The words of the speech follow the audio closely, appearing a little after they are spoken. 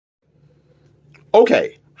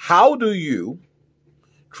Okay, how do you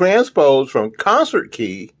transpose from concert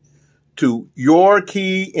key to your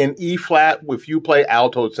key in E flat if you play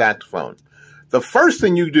alto saxophone? The first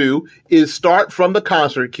thing you do is start from the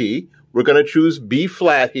concert key. We're going to choose B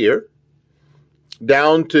flat here,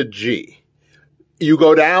 down to G. You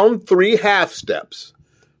go down 3 half steps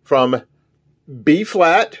from B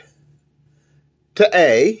flat to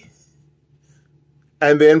A,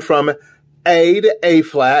 and then from A to A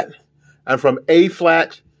flat, and from A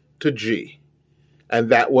flat to G. And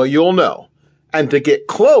that way you'll know. And to get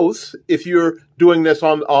close, if you're doing this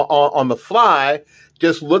on the fly,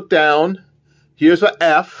 just look down. Here's a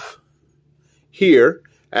F here,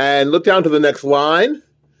 and look down to the next line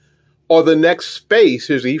or the next space.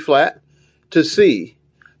 Here's E flat to C.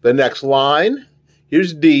 The next line,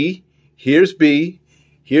 here's D, here's B,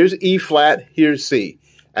 here's E flat, here's C.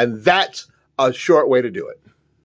 And that's a short way to do it.